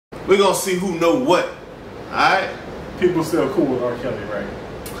We're gonna see who know what. Alright? People still cool with R. Kelly, right?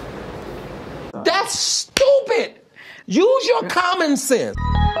 That's stupid. Use your common sense.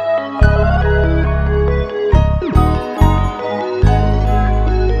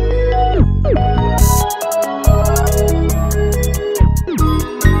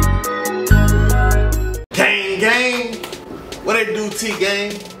 Gang, gang. What they do, T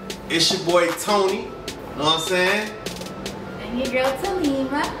gang? It's your boy Tony. Know what I'm saying? And your girl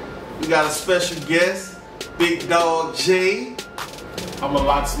Talima. We got a special guest, Big Dog J. I'm a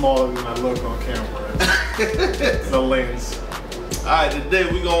lot smaller than I look on camera. It's the lens. Alright, today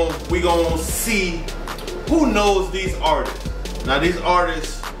we gonna see who knows these artists. Now these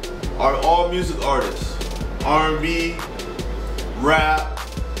artists are all music artists. R&B, rap,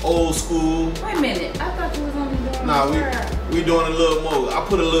 old school. Wait a minute, I thought you was only doing we doing a little more. I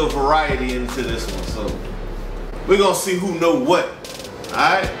put a little variety into this one, so we're gonna see who know what.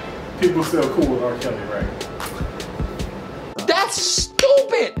 Alright? People still cool with R. Kelly, right? That's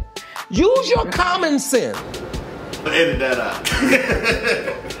stupid. Use your common sense. Edit that out.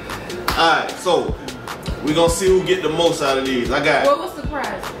 Alright, so we're gonna see who get the most out of these. I got What was the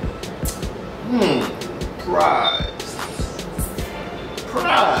prize?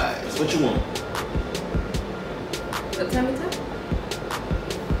 Prize. What you want? The tummy tuck?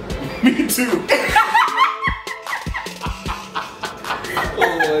 Me too.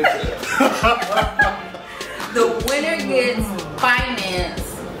 The winner gets finance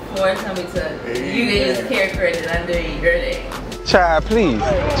for a tummy tuck. You get his care credit under your name. Child, please.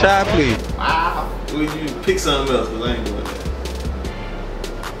 Child, please. Wow. Well, you pick something else, because I ain't doing that.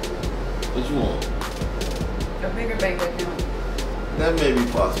 What you want? A bigger bank account. That may be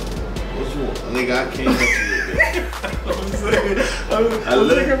possible. What you want? Nigga, I can't help you with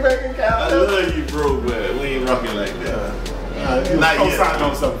that. I love you, bro, but we ain't rocking like that. Not yet. Sign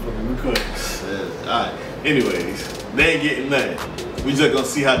on something for me. We could. Alright. Anyways, they ain't getting nothing. We just gonna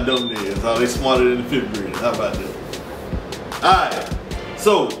see how dumb they is. How they smarter than the 5th graders. How about that? Alright.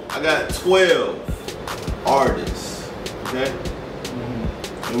 So I got 12 artists. Okay?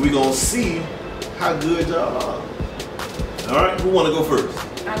 And we gonna see how good y'all are. Alright, who wanna go first?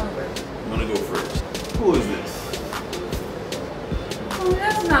 I don't know. You wanna go first? Who is this? Oh,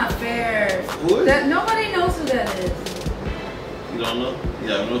 that's not fair. Who is it? Nobody knows who that is. You don't know? You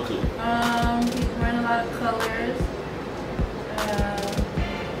have no clue. He's wearing a lot of colors.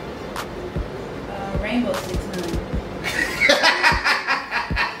 Rainbow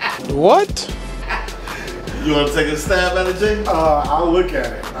 6'9". What? You wanna take a stab at it, Jay? I'll look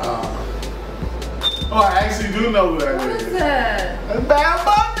at it. I actually do know who that What is. is that? That's Bad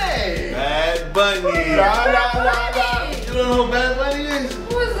Bunny. Bad Bunny. Nah. You don't know who Bad Bunny is?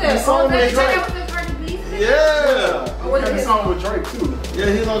 Who is that? The song with That's Drake. with the Cardi B? Yeah. Or what He is got a it? song with Drake too. Yeah,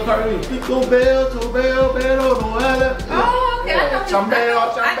 he's on Cardi B. Pico Bell, to Bell, Bell, no matter. Oh, okay. I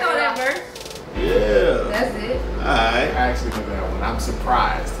know that verse. Yeah. That's it. I Alright. actually know that one. I'm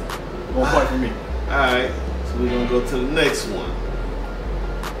surprised. 1 point for me. Alright. So we're gonna go to the next one.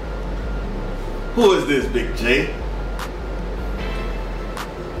 Who is this, Big J?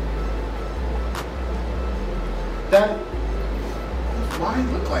 That. Why he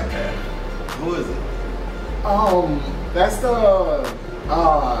look like that? Who is it? That's the.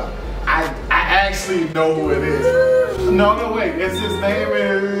 I actually know who it is. No, wait. His name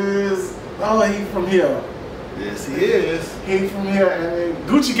is. Oh, he from here. Yes, he is. He from here, and then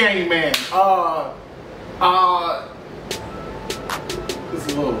Gucci Gang Man. It's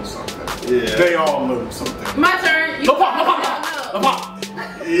a little something. Yeah. They all little something. My turn. Lil Pump.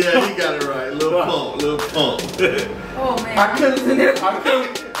 Yeah, he got it right. Lil Pump. Oh man. I couldn't.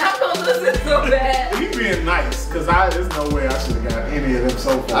 I'm gonna listen so bad. He being nice, cause there's no way I should have got any of them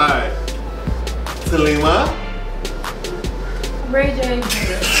so far. Alright. Talima. Ray J. Who is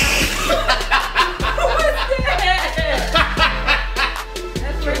that?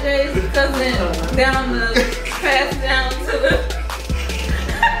 That's Ray J's cousin down the pass down to the.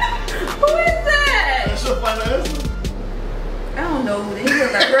 Who is that? That's your final answer? I don't know who they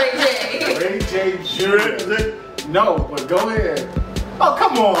look like. Ray J. Ray J. You ready, Jay? No, but go ahead. Oh,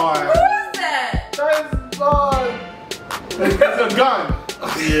 come on. Who is that? It's a gun.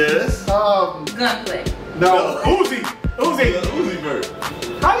 Yes. Gunplay. No, Uzi. Uzi Bird.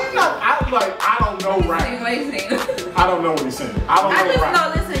 How do you not? I don't know rap. I don't know what he's saying. I don't know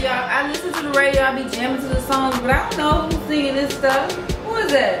rap. Listen, y'all. I listen to the radio. I be jamming to the songs, but I don't know who's singing this stuff. Who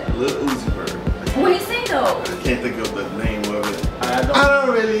is that? Lil Uzi Bird. What he sing though? I can't think of the name of it. I I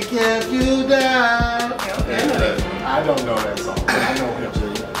don't really care if you die. Okay, I know that song. I don't know that song. I know him.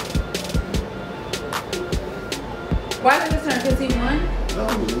 Why did it turn? Because he won? No,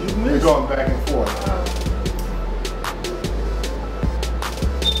 you We're going back and forth.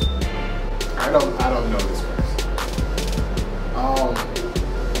 I don't know this person. I'm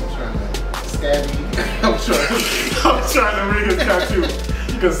trying to Stabby. I'm trying to read his tattoo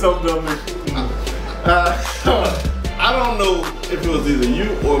because some of them. I don't know if it was either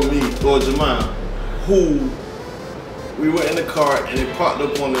you or me or Jemima who we were in the car and it popped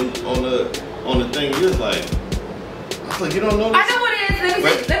up on the thing. He was like, I was like, you don't know this? I know what it is.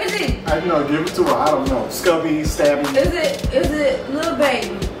 Let me see. I know. Give it to her. I don't know. Scubby, Stabby. Is it Lil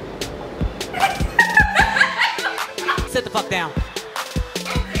Baby? Sit the fuck down. Who is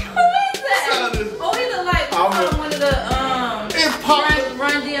that? Oh, he look like one of the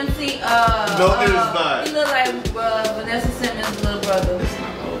Run DMC. No, it is not. He look like Vanessa Simmons' little brother.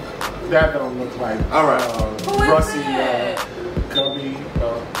 That don't look like. All right. Who is Rusty, that? Gubby.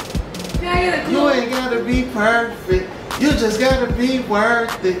 Can I get a clue? You ain't gotta be perfect. You just gotta be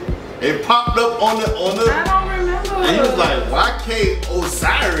worth it. It popped up on the. I don't remember. And he was like, YK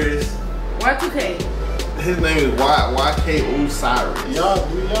Osiris. Y2K. His name is YK Osiris. Can y'all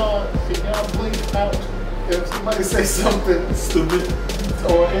blink out if somebody say something Stupid.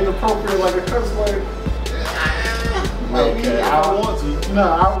 or inappropriate like a cuss word? Maybe Okay, I don't want to. No, I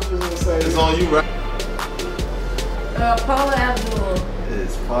was just gonna say It's on you, right? Paula Abdul.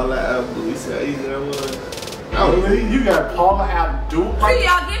 It's Paula Abdul. You see how easy that was? Really? You got Paula Abdul? See,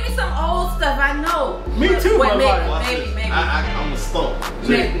 y'all give me some old stuff. I know. Me too, Wait, but maybe. I'm a stomp.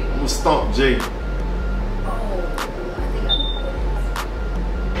 Jay. Maybe. I'm a stomp Jay. Oh, I think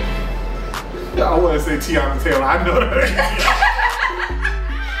I I want to say T.n.T. I know that.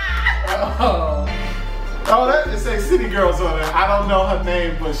 Oh, that it say City Girls on it. I don't know her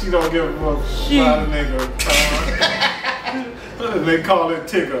name, but she don't give a fuck about a nigga. They call it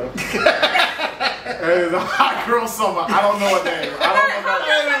Tigger. It's a hot girl summer. I don't know her name. I don't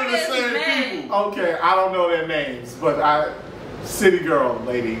know the same people. Okay, I don't know their names, but City Girl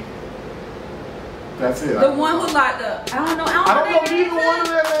lady. That's it. The one who like the I don't know neither one of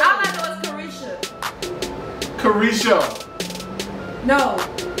their names. All I know is Carisha. No.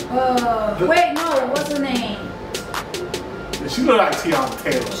 Wait, no, what's her name? She look like Tiana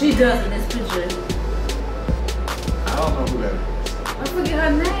Taylor. She does in this picture. I don't know who that is. I forget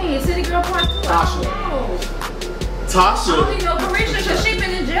her name. City Girl Part 2. Tasha. I don't know. Tasha. I only know Carisha because she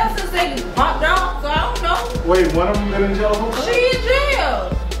been in jail since they popped off, so I don't know. Wait, one of them been in jail? She in jail.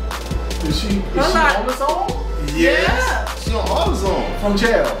 Is she on the song? Yes. Yeah. She on all the songs. From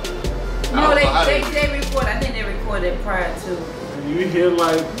jail. No, they record. I think they recorded prior to. You hear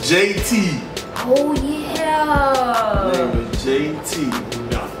like JT. Oh yeah. Her name is JT.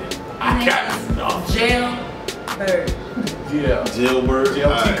 nothing. I got nothing. Jailbird. Yeah. Jailbird. Jail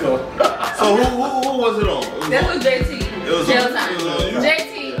All right. Tico. So who was it on? That was JT. It was Jail on- time. it was on you.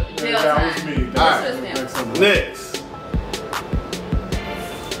 JT. Jail That time. was me. Alright. Next one. Next.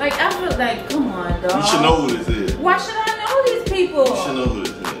 Like I feel like, come on, dog. You should know who this is. Why should I know these people? You should know who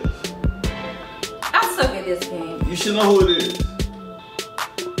this is. I suck at this game. You should know who it is.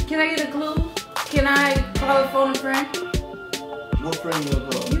 Can I get a clue? Can I call a phone a friend? What friend you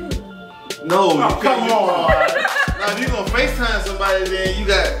gonna call? You. No, Oh, you come can't. on. Now if you gonna FaceTime somebody, then you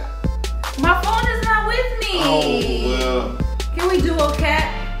got. My phone is not with me. Oh well. Can we do a cat?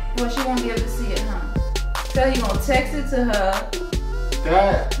 Well, she won't be able to see it, huh? So you gonna text it to her.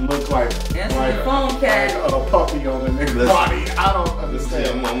 That looked like Answer the phone, cat. like a puppy on the nigga's Let's- body. I don't Let's see.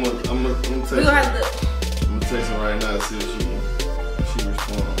 understand. I'm gonna text. We gonna have to. I'm gonna text her right now and see if she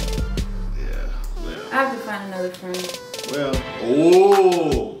responds. Yeah. I have to find another friend. Well.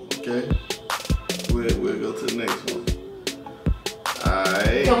 Oh. Okay. We'll go to the next one.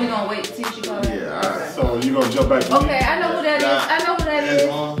 Alright. So we gonna wait till she calls. Yeah. Alright. So you gonna jump back to me? Okay, I know who that is. I know who that is.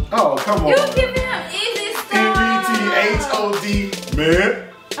 Oh, come on. You give him easy stuff. MBTHOD, man.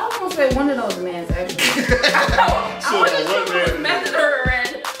 I was gonna say one of those mans actually. I wasn't sure who was messing her around.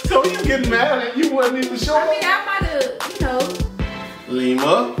 So you getting mad at you wasn't even sure? I mean, I might have,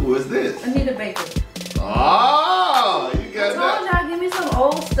 Lima, who is this? Anita Baker. Oh, you I got told that. y'all, give me some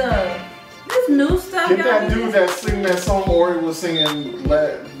old stuff. This new stuff, Get y'all. that give me dude that sing that song Ori was singing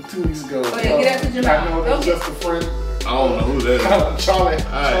 2 weeks ago. Oh, yeah, get that to Jamal. I know that's Okay. just a friend. I don't know who that is. Charlie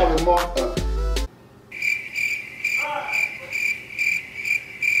Martha.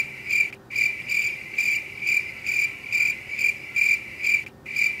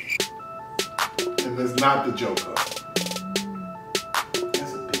 If it's not the Joker.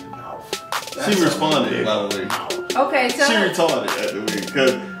 That's a big mouth. She responded, by the way. Okay, so She retarded at the week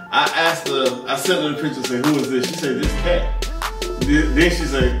because I asked her, I sent her the picture, say, who is this? She said, this cat. Then she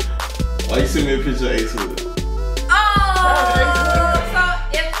said, why you send me a picture of Ace Hood? so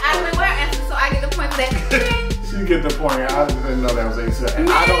if I point. I didn't know that was ASAP. And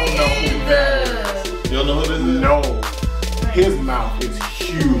I don't know who that is. You don't know who this is? No. His mouth is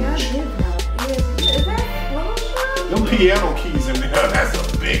huge. Is that Photoshop? Them piano keys in there, that's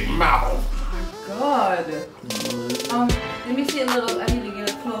a big mouth. Oh my God. Let me see a little. I need to get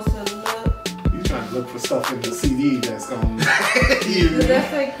a closer look. You trying to look for stuff in the CD that's going to... Does that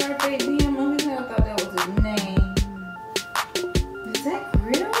say Carpe Diem on his head? I thought that was his name. Is that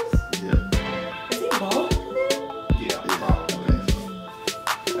Grills? Yeah. Is he bald? Yeah, probably.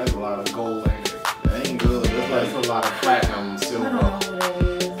 That's a lot of gold, ain't it? That ain't good. That's a lot of platinum and I silver. don't know who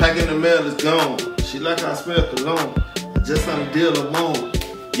that is. Pack in the mail is gone. She like I smell cologne. I just on the deal alone.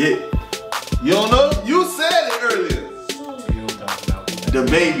 Yeah. You don't know? You said it earlier. You don't know. The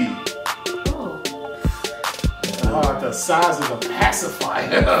baby. Oh, the size of the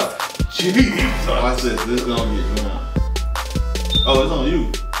pacifier. Jesus. Watch this. This is gonna get drowned. Oh, it's on you.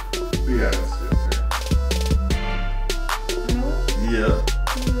 Yeah, it's Yeah.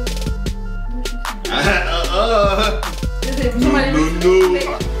 Is it somebody? No.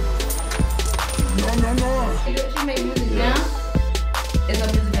 She make music now? It's a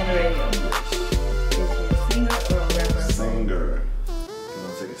music on the radio. Is she a singer or a rapper? Singer. You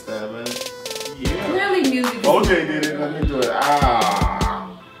wanna take a stab at it? Yeah. Clearly music. OJ did it, let me do it.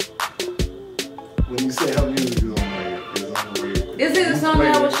 When you say her music is on the radio, it's on the radio. Is it the song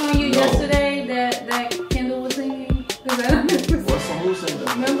that I was showing you No. yesterday that Kendall was singing? What song? Who sang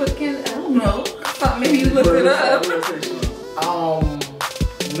that? Remember Kendall? I don't know. I thought maybe you looked it up.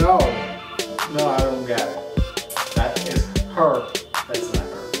 No, I don't got it. That is her. That's not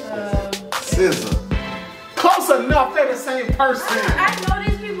her. SZA. Close enough, they're the same person. I know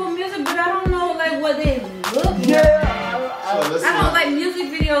these people music, but I don't know like what they look like. Yeah. So I don't like music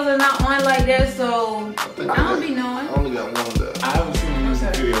videos are not on like that, so I don't be I knowing. only got one there. I haven't seen the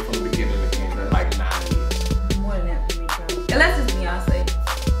music video from the beginning to the end in like 9 years. More than that for me, probably. Unless it's Beyonce.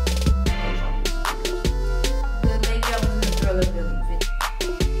 The lady that was in the Thriller Billy video.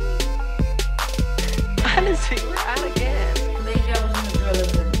 Honestly, we're out of gas. The lady that was in the Thriller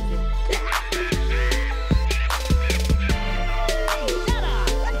Billy video.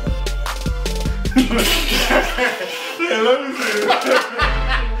 Yeah, let me see it.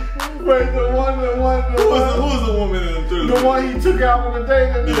 Wait, the one. Who was the woman in the Thriller? The one he took out on the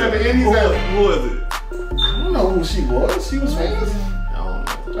date at the end. He's Who at. was it? I don't know who she was. She was famous. I don't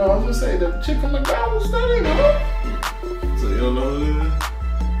know. No, I was just saying the chick from McDonald's study, huh? So you don't know who it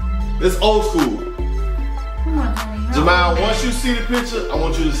is? It's old school. Come on, Tony. Jamal, once you see the picture, I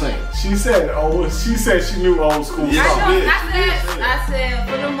want you to sing. She said she knew old school Yeah. songs. I said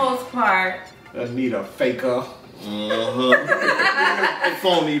for the most part. Anita Faker.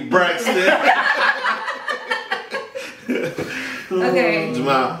 Phony Braxton. Okay.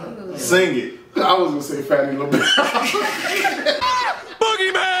 Jamal, sing it. I was gonna say Fatty LaBelle.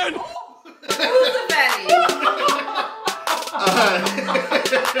 Boogeyman! Who's the fatty?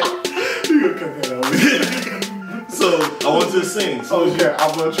 You gonna cut that out. So I want you to sing. So Okay,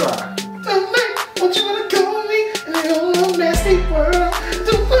 I'm gonna try. Tonight, what you wanna call me in your little nasty world?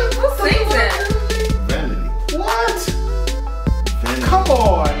 Who sings that? Vanity. What? Vanity. Come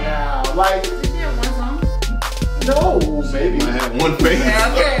on now, like Did she have one song? no, maybe. I have one face.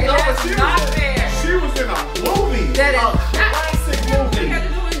 Yeah, okay. No, but That's she not was, fair. she was in a movie. That is a classic She movie. had to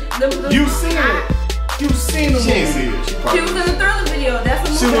do it. The You seen it? You seen the She movie? ain't see it. She She probably was in the Thriller video. That's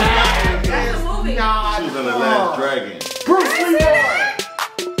a movie. She was not. That's a movie. Nah, She was in the Last Dragon. Bruce Lee Boy.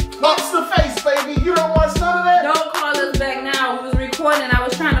 What's the face, baby? You don't watch none of that? Don't call us back now. We was recording. I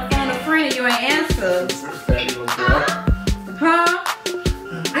was trying to phone a friend and you ain't answer. Fatty LaBelle. Huh?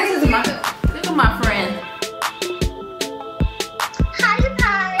 This is my friend. Hi,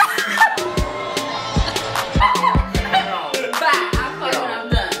 guys. Bye. I'll call you when I'm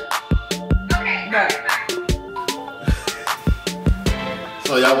done. Okay. Bye.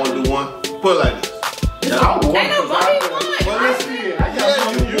 So y'all want to do one? Put it like this. I won Ain't nobody won. Well, listen, I got yeah,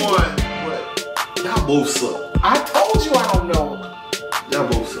 one. you won. But y'all both suck. I told you I don't know. Y'all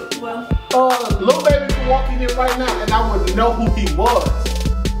both suck. Well, Lil Baby could walk in here right now and I wouldn't know who he was.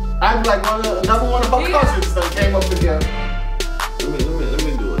 I'd be like another one of her Yeah. cousins that came up together. Let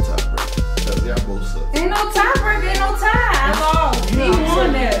me do a tiebreaker. Because y'all both suck. ain't no tiebreaker, ain't no tie. I lost. He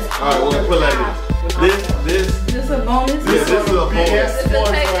won this. Alright, well, put it like this. This, This a bonus. This is a bonus. BS This is boys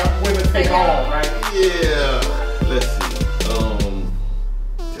take- where women take take all, right? yeah. Let's see.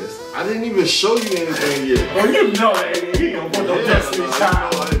 I didn't even show you anything yet. Well, you know that he ain't gonna put no Destiny I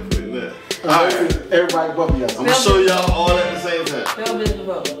Child. ain't putting that. Alright. Everybody but me. I'm gonna show y'all all at the same time. Bell Biz the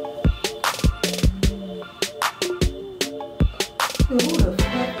vote. Who the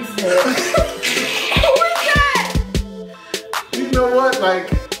fuck is that? Who is that?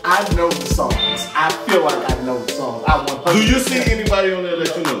 Like, I know the songs. I feel like I know the songs. I 100%. Do you see anybody on there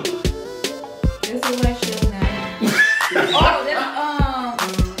that you know? This is what show now. Oh,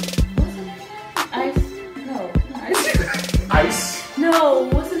 that's what's the name? Ice? No, Ice. Ice. No,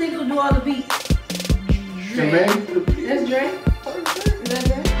 what's the nigga who do all the beats? Jermaine. That's Dre. Is that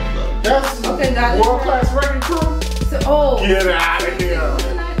Dre? That's Okay, got it. World Class Wrecking Crew. So, oh. Get out of here.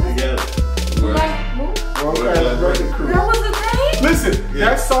 World Class Wrecking Crew. That was the name? Listen,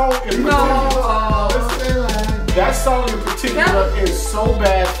 that song in particular. That song in particular is so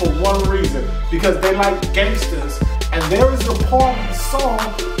bad for one reason, because they like gangsters, and there is a part of the song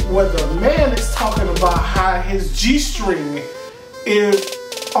where the man is talking about how his G-string is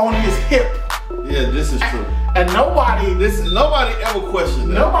on his hip. Yeah, this is true. And nobody ever questioned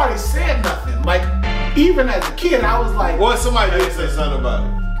that. Nobody said nothing. Like, even as a kid, I was like, Well, somebody did say something about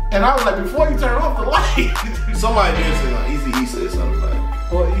it. and I was like, before you turn off the light. Somebody did say something. He said something about it.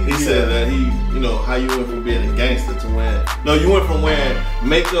 Well, He said that how you went from being a gangster to wearing, you went from wearing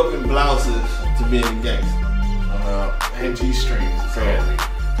makeup and blouses to being a gangster. And G-strings, apparently.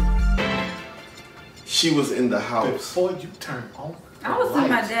 She was in the house. Before you turn on the I was in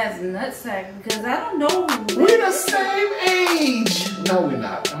my light. dad's nutsack because I don't know. We're the same age. No, we're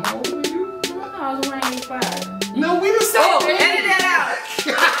not. I'm older than you. I was wearing 85. No, we the same Oh, age. edit that out.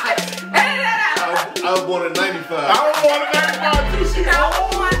 Edit that out. I was born in 95. I was born in 95 too. She I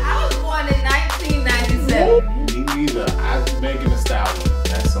was born in 1997. Me neither. I'm making a stallion.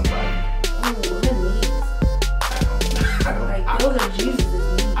 That's somebody. Ooh, that means. I don't. Like, those are Jesus'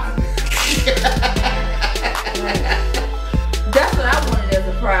 knees. That's what I wanted as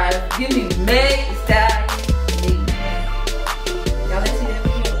a prize. Give me Meg Thee Stallion knees. Y'all let's see that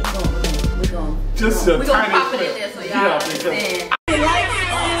video. We're going. Just a We're gonna tiny pop it clip. in there so y'all Yeah,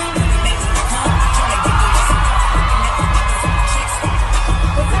 understand.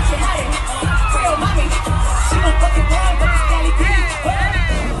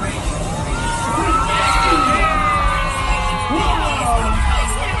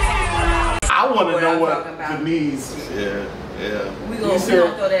 I want to What know I'm what talking about. the knees. Yeah. We You gonna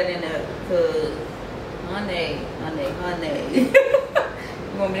said- throw that in there, cause honey.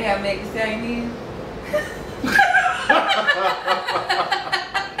 You want me to have Meg Thee Stallion knees?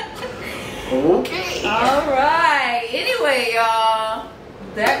 Okay. All right. Anyway, y'all,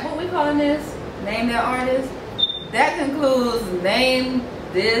 that what we calling this? Name that artist. That concludes name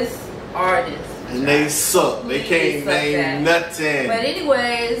this artist. And they suck. They can't suck name that. nothing. But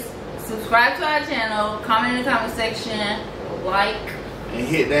anyways, subscribe to our channel. Comment in the comment section. Like And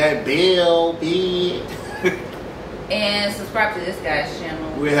hit that bell, bitch. and subscribe to this guy's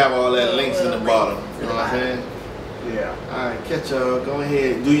channel. We'll have all that links in the Links bottom. to You the know what I'm saying? Yeah. Alright, catch y'all. Go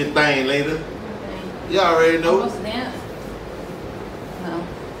ahead. Do your thing later. Y'all already know. Almost dance. No.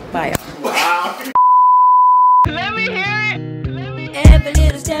 Bye, y'all.